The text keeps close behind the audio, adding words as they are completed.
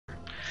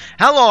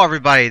Hello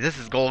everybody, this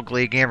is Gold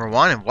Glee Gamer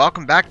 1 and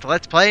welcome back to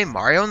Let's Play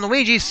Mario &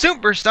 Luigi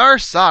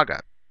Superstar Saga.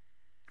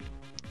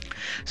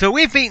 So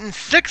we've beaten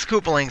 6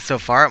 koopalings so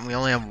far and we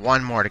only have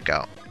 1 more to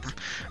go.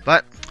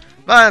 But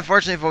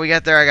unfortunately before we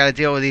get there I gotta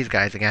deal with these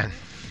guys again.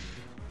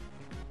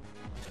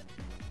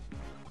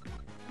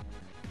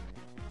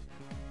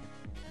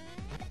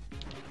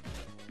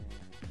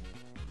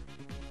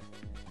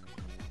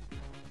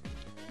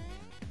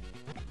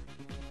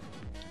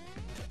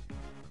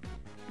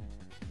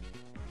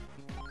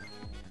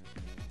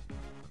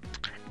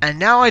 And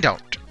now I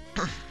don't.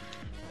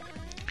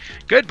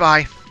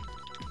 Goodbye.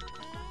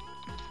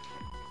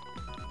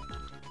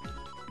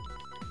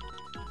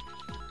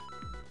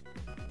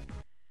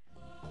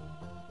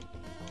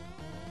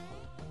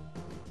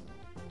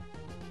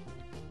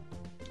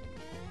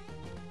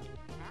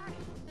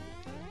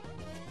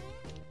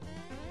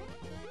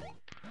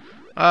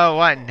 Oh,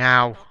 what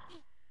now?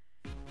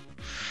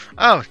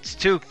 Oh, it's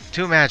two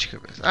magic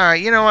Koopas.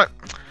 Alright, you know what?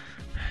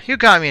 You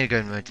got me in a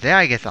good mood today.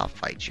 I guess I'll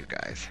fight you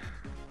guys.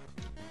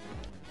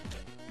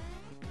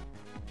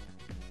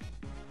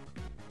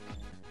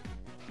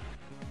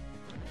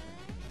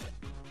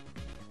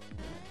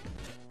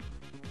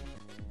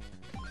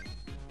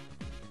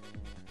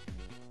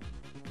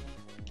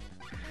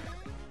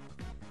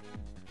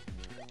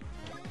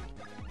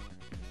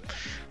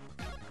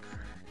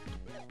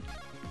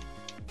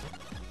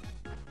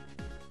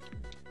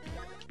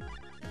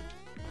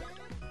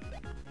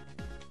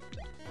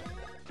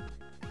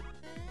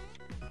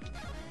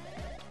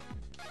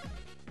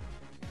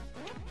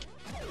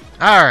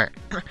 Alright,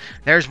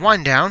 there's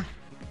one down.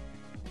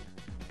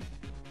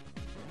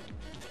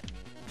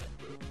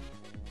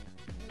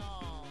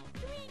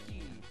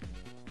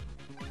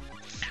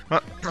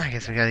 Well, I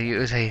guess we gotta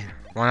use a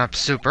 1-up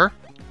super.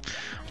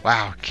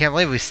 Wow, can't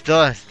believe we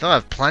still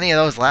have plenty of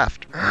those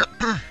left.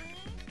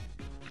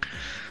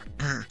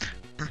 But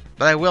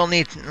I will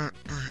need...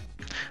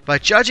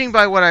 But judging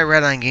by what I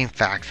read on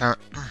GameFAQs,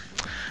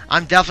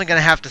 I'm definitely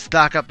gonna have to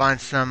stock up on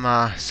some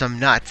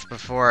nuts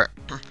before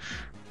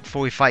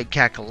we fight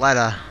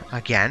Kakaletta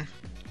again.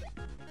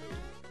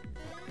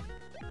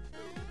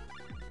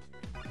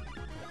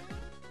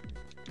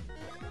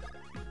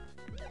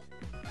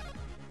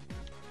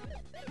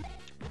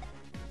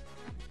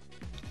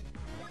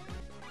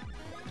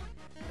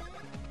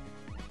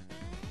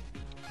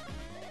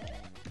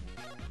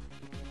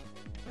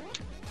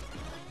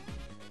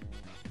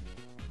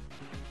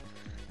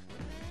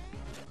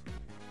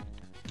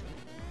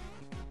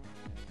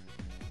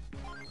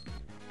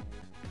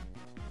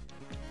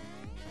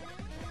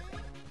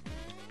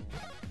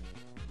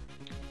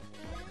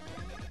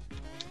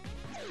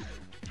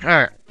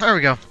 Alright, there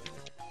we go.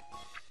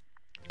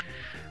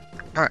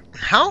 Alright,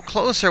 how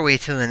close are we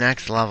to the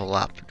next level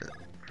up?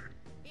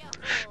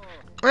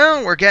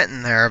 Well, we're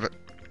getting there, but...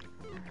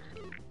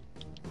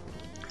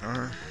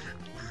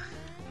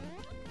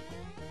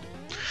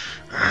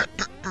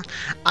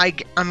 I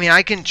mean,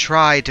 I can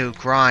try to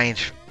grind,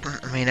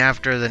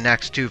 after the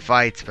next 2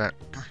 fights, but...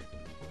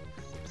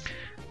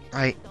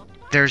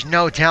 there's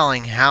no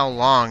telling how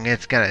long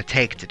it's gonna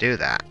take to do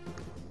that.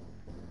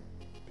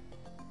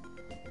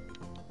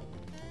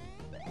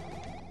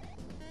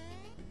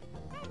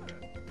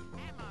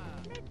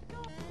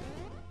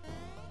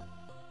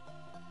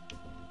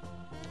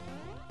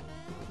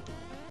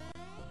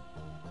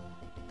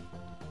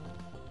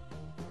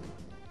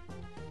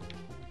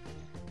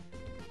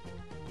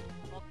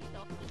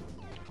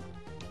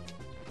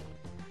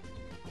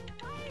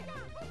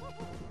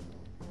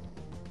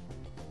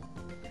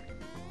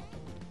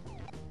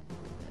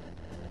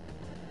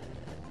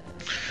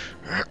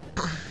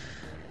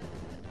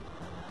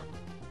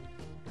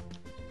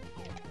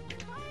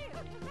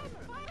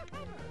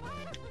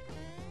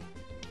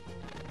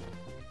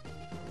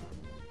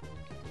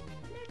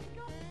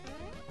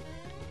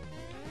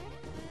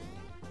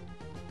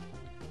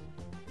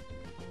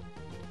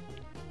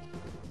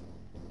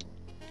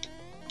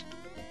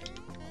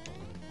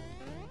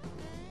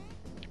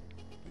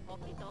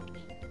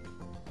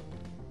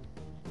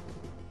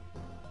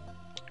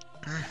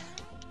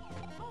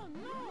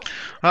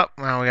 Oh,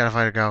 well, we gotta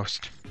fight a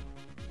ghost.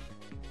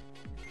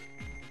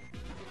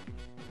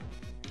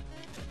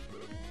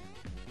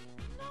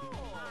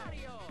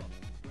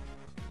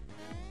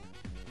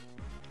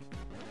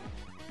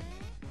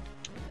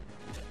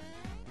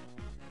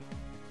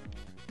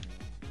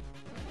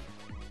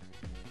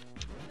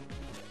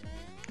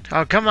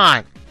 Oh, come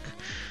on!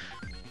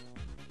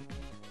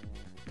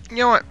 You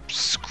know what?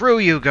 Screw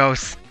you,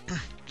 ghosts.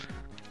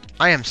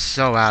 I am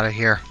so out of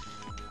here.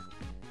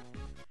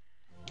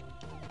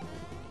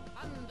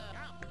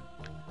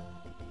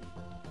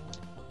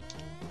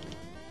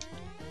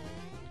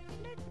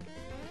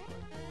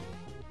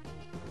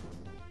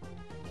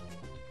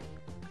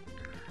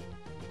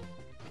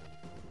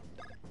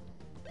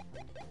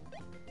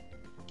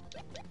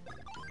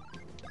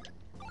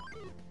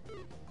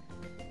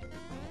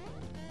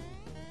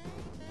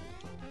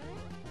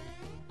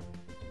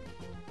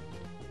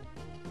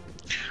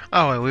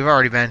 Oh, wait, we've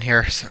already been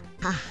here, so...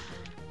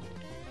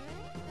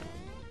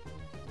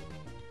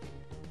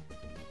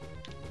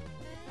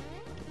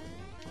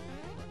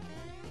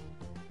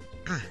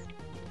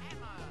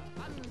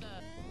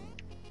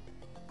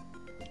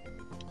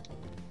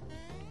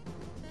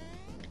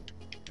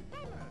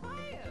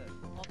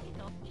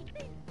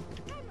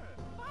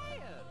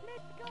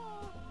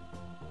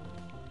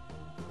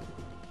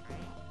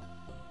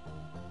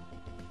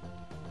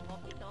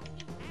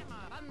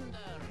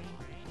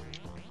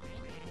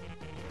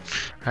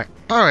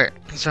 Alright,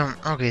 so,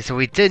 okay, so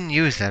we didn't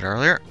use that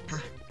earlier.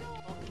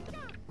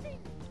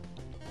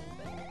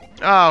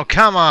 Oh,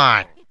 come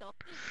on!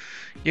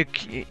 You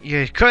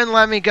couldn't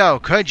let me go,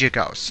 could you,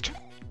 Ghost?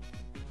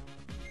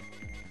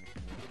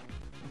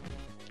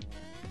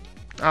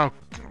 Oh.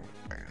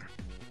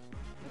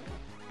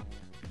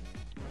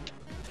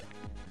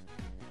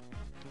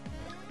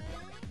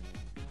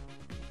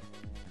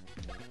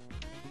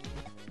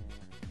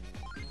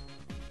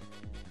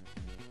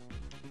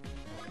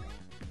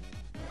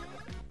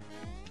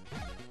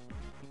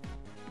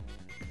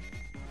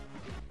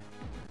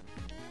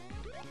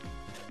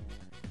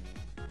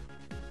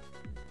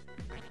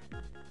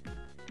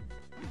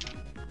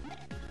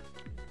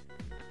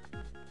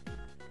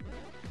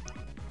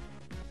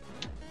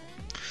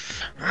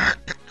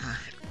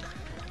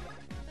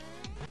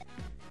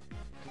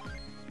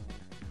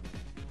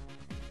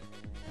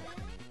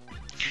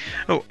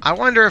 Oh, I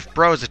wonder if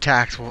Bro's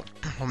attacks will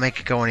make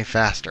it go any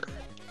faster.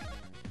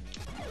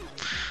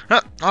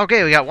 Oh,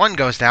 okay, we got one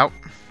ghost out.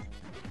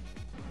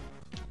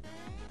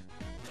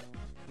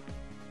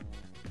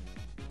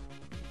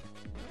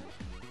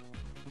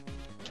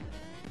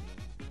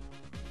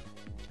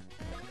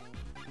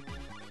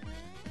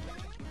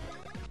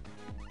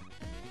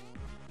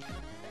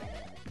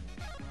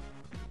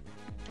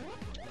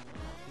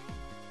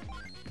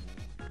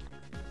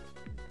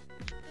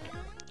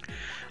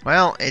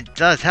 Well, it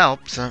does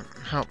help, so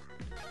help.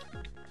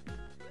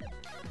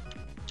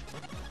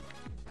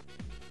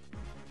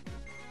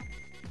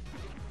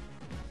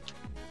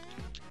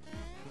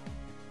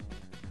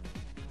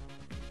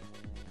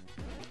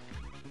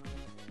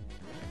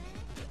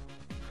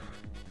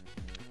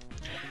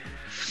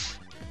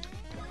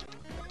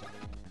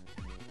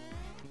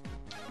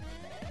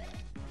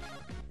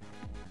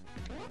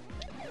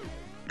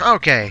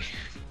 Okay,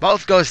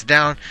 both ghosts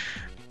down,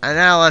 and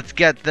now let's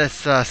get this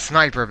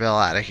sniper bill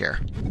out of here.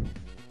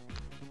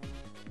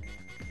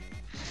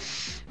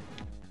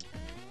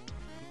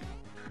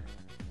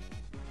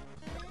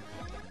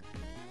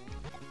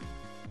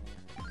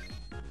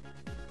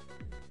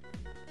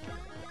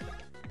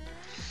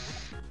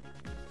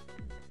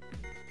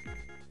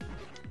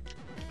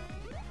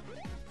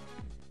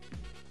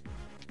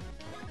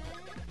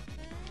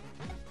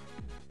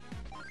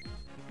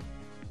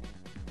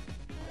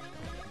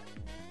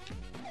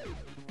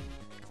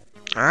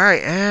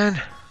 Alright,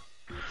 and...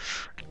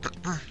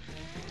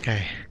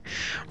 Okay.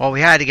 Well,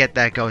 we had to get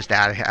that ghost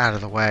out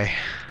of the way.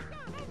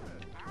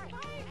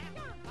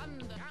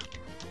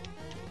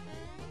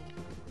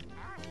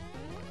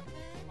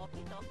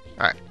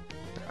 Alright.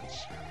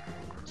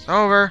 It's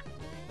over.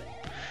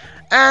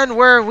 And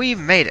we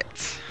made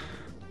it.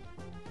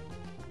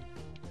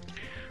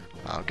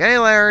 Okay,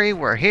 Larry,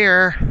 we're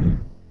here.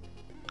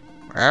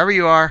 Wherever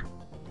you are.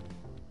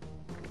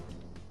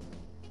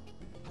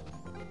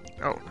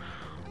 Oh.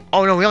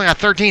 Oh no, we only got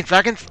 13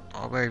 seconds.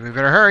 Oh wait, we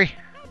better hurry.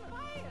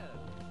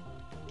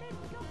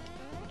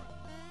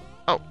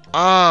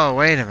 Oh,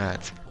 wait a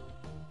minute.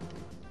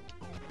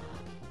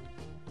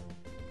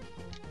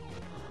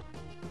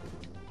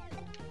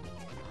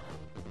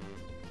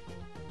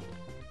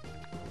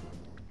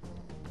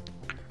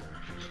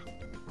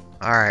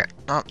 Alright.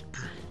 Oh.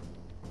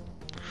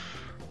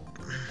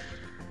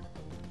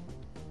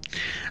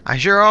 I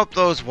sure hope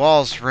those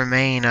walls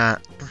remain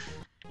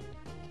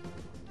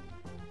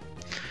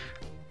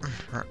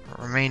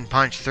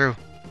punched through.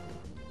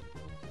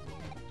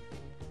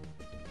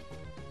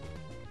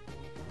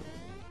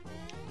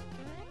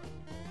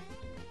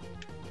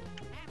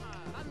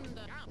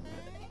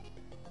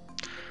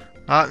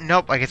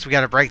 Nope, I guess we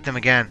gotta break them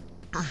again.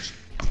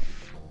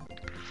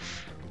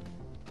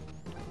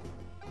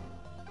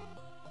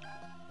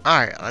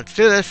 Alright, let's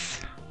do this.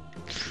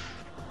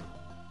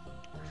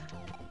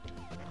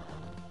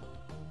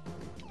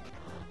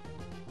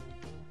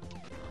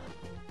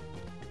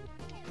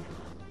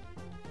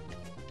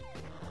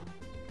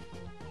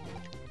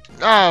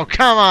 Oh,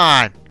 come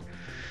on!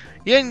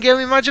 You didn't give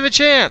me much of a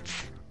chance!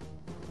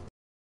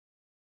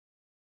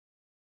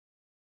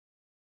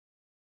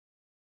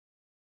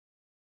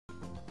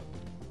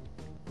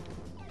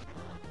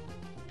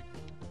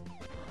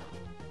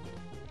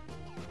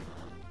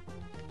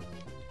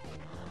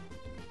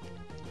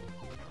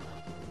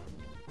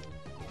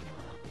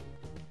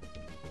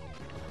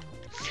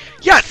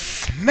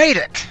 Yes! Made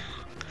it!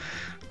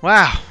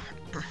 Wow.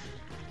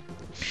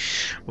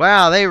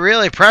 Wow, they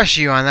really press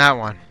you on that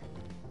one.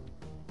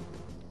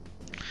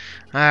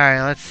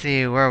 Alright, let's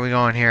see. Where are we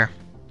going here?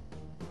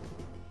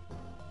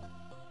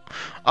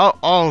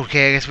 Oh,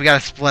 okay. I guess we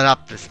gotta split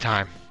up this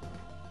time.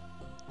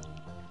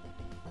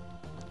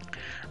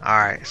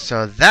 Alright,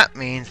 so that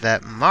means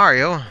that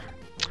Mario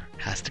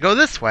has to go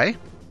this way.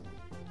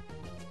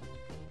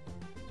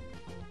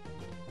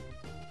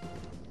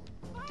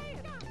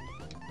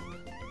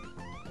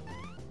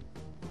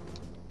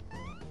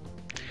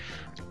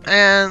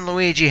 And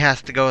Luigi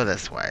has to go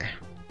this way.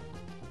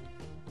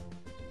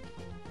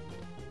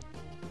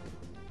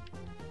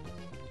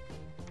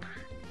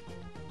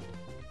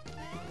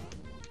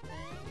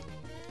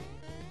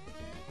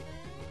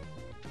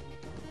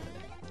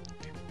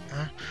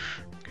 Okay,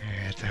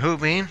 it's a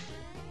hoop beam.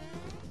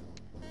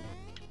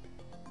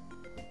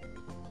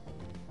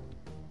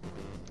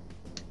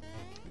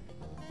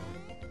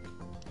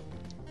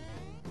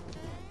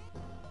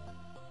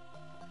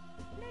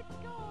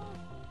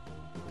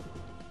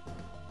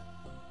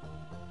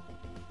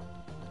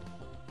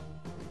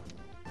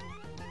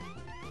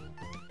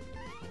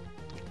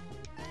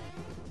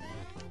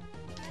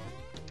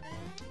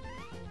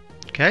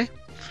 Okay.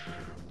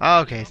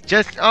 Okay,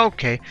 just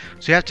okay.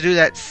 So you have to do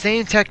that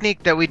same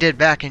technique that we did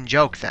back in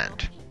Joke's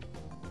End.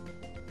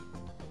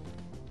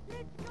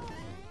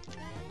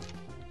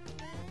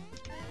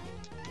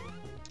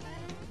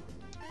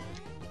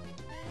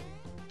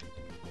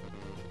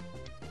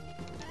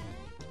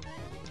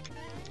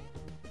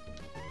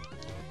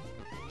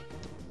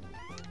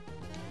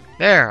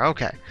 There,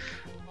 okay.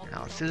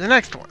 Now let's do the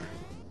next one.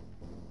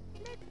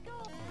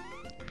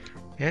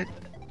 Hit.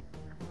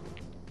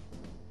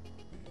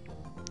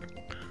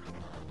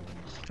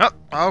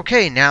 Oh,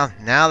 okay, now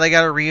they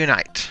gotta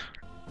reunite.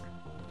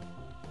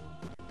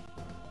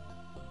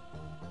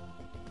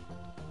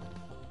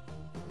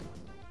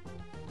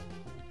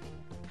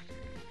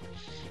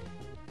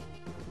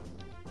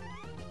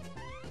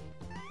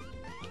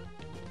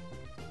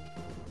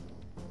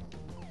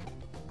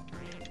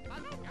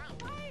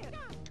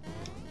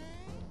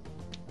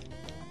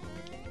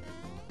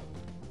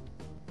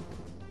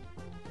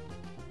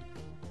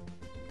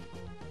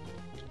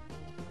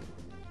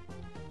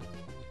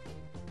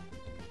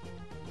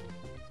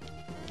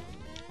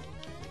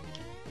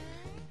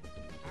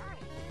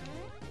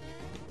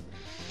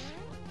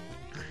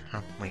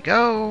 Up we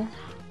go.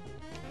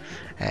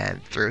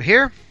 And through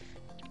here.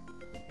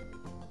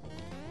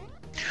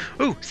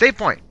 Ooh, save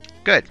point.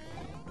 Good.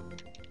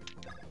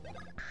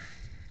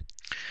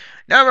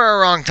 Never a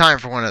wrong time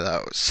for one of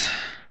those.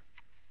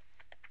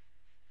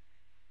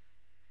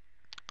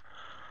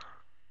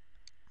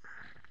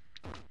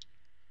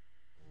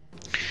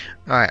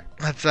 All right,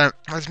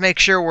 let's make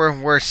sure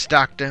we're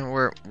stocked and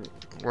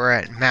we're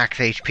at max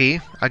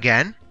HP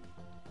again.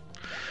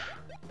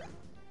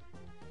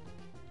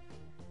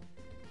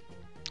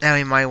 And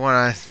we might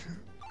want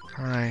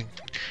to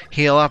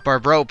heal up our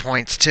bro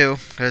points too,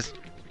 because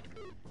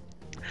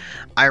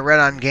I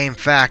read on Game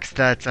Facts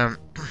that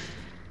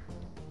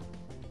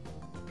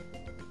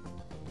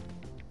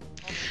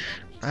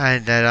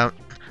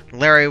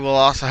Larry will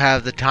also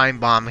have the time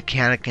bomb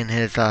mechanic in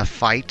his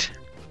fight.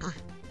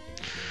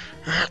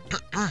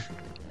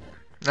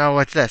 Oh,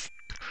 what's this?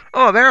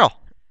 Oh, a barrel.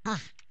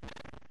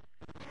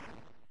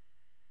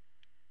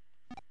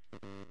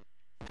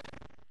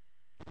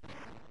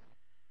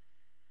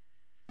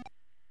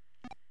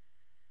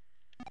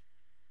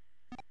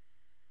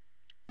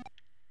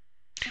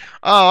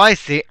 Oh, I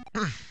see.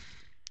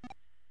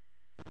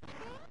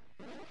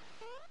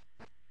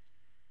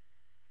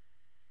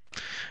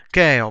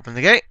 Okay, open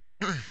the gate.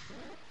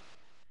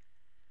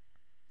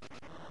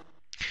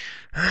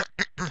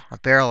 A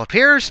barrel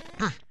appears.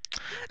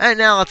 And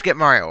now let's get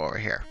Mario over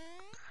here.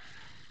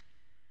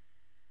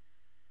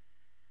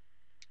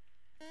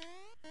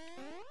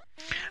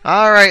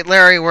 Alright,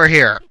 Larry, we're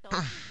here.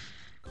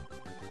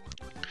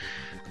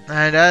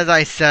 And as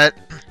I said,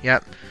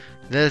 yep,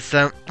 this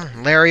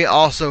Larry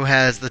also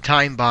has the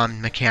time bomb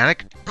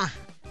mechanic.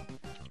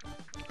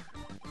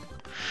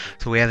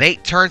 So we have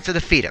 8 turns to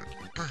defeat him.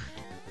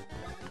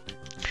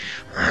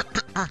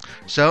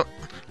 So,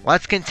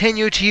 let's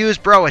continue to use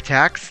bro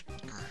attacks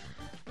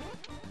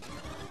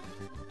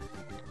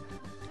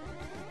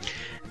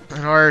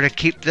in order to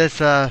keep this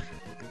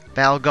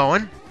battle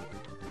going.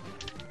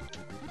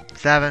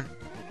 7,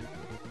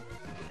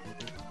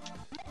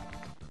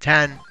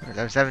 10,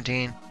 or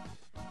 17.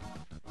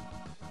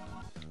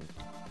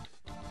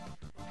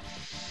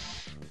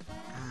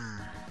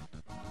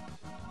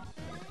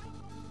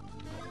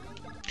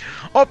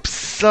 Oops,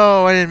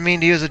 so I didn't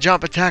mean to use a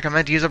jump attack, I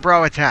meant to use a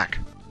bro attack.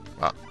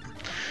 Well,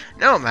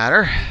 no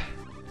matter.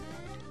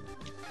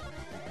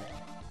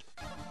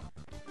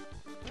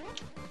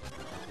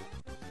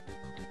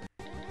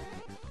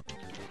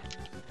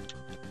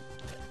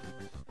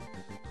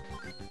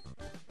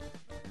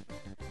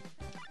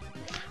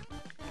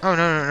 Oh,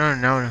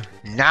 no.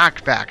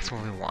 Knockback's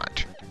what we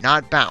want,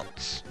 not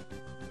bounce.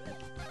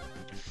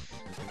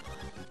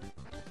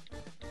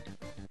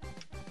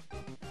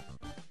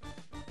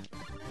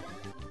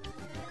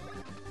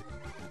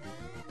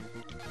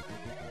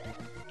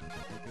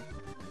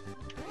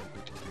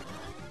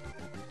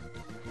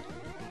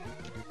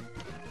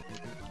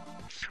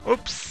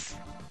 Oops.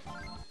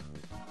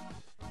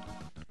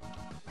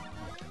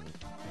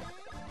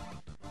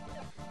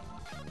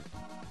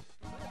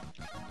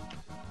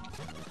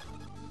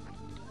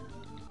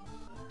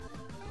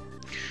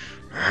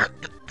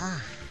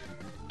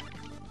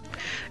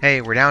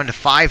 Hey, we're down to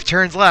 5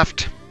 turns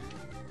left.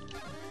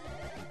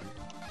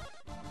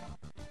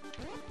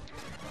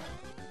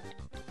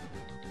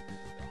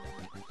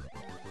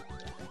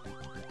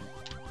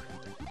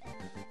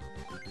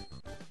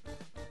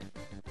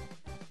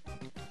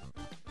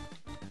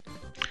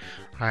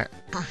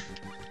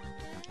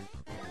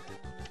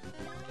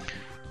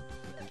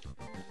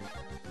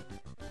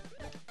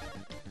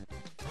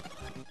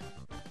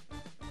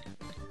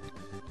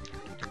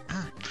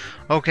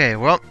 Okay,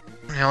 well,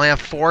 we only have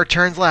 4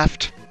 turns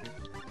left.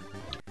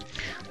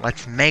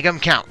 Let's make them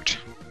count.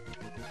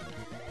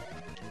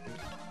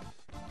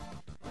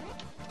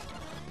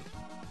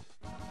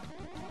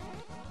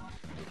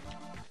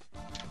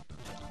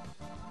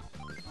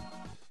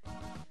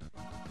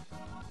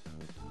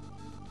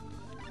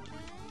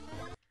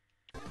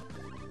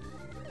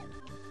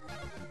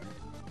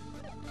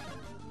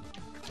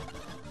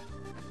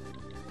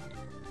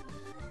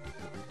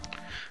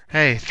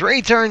 Hey,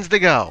 3 turns to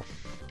go.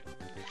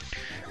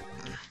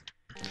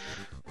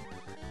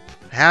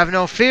 Have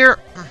no fear.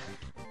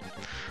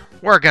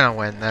 We're gonna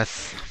win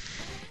this.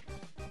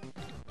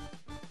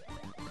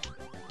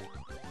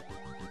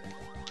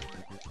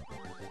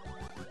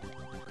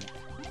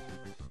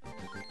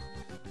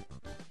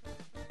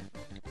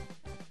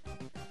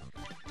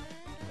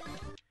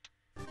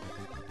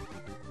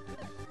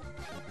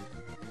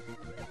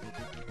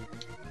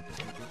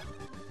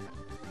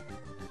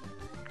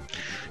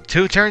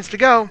 Two turns to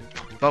go,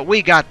 but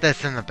we got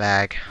this in the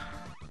bag.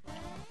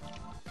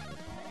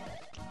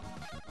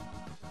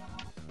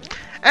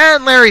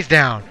 And Larry's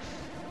down.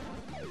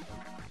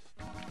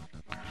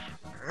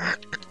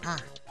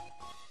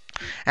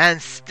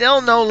 And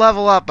still no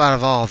level up out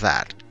of all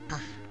that.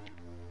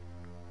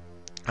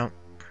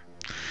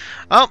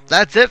 Oh,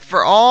 that's it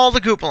for all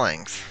the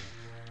koopalings.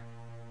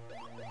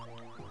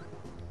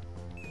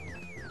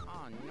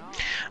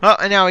 Oh,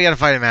 and now we gotta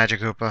fight a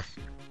Magic Koopa.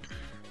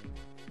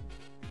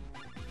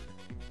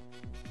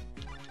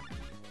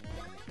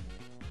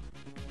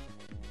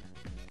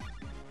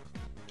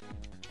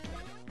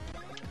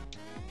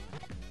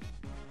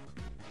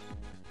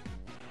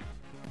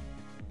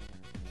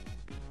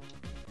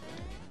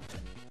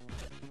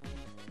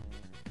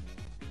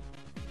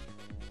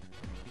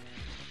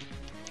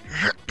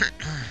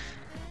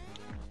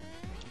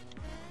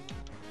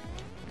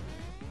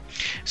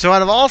 So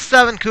out of all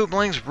 7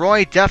 koopalings,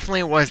 Roy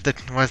definitely was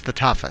the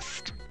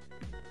toughest.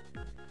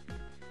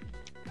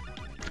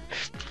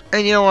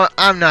 And you know what?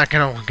 I'm not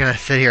gonna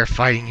sit here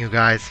fighting you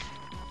guys.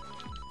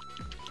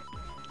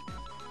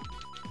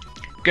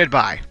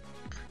 Goodbye.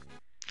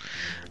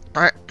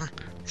 Alright.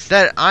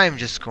 Instead, I'm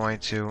just going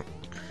to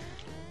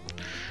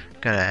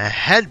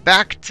head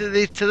back to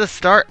the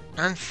start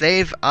and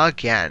save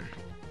again.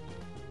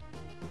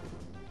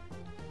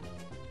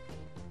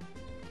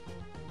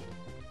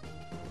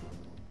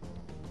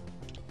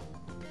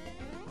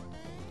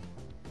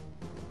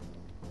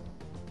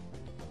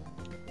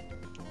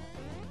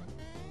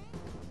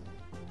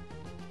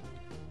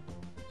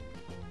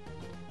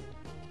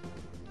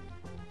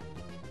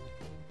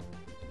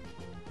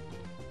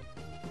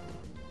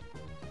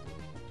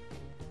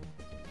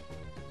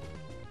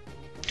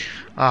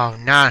 Oh,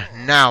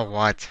 now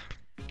what?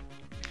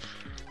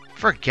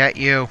 Forget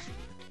you.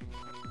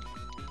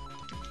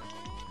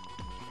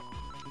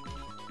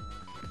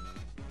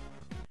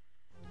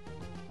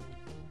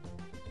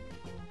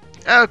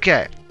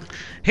 Okay.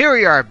 Here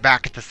we are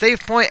back at the save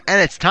point, and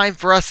it's time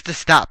for us to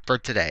stop for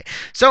today.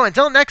 So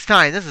until next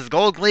time, this is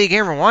Gold Glee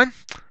Gamer 1.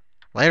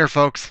 Later,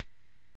 folks.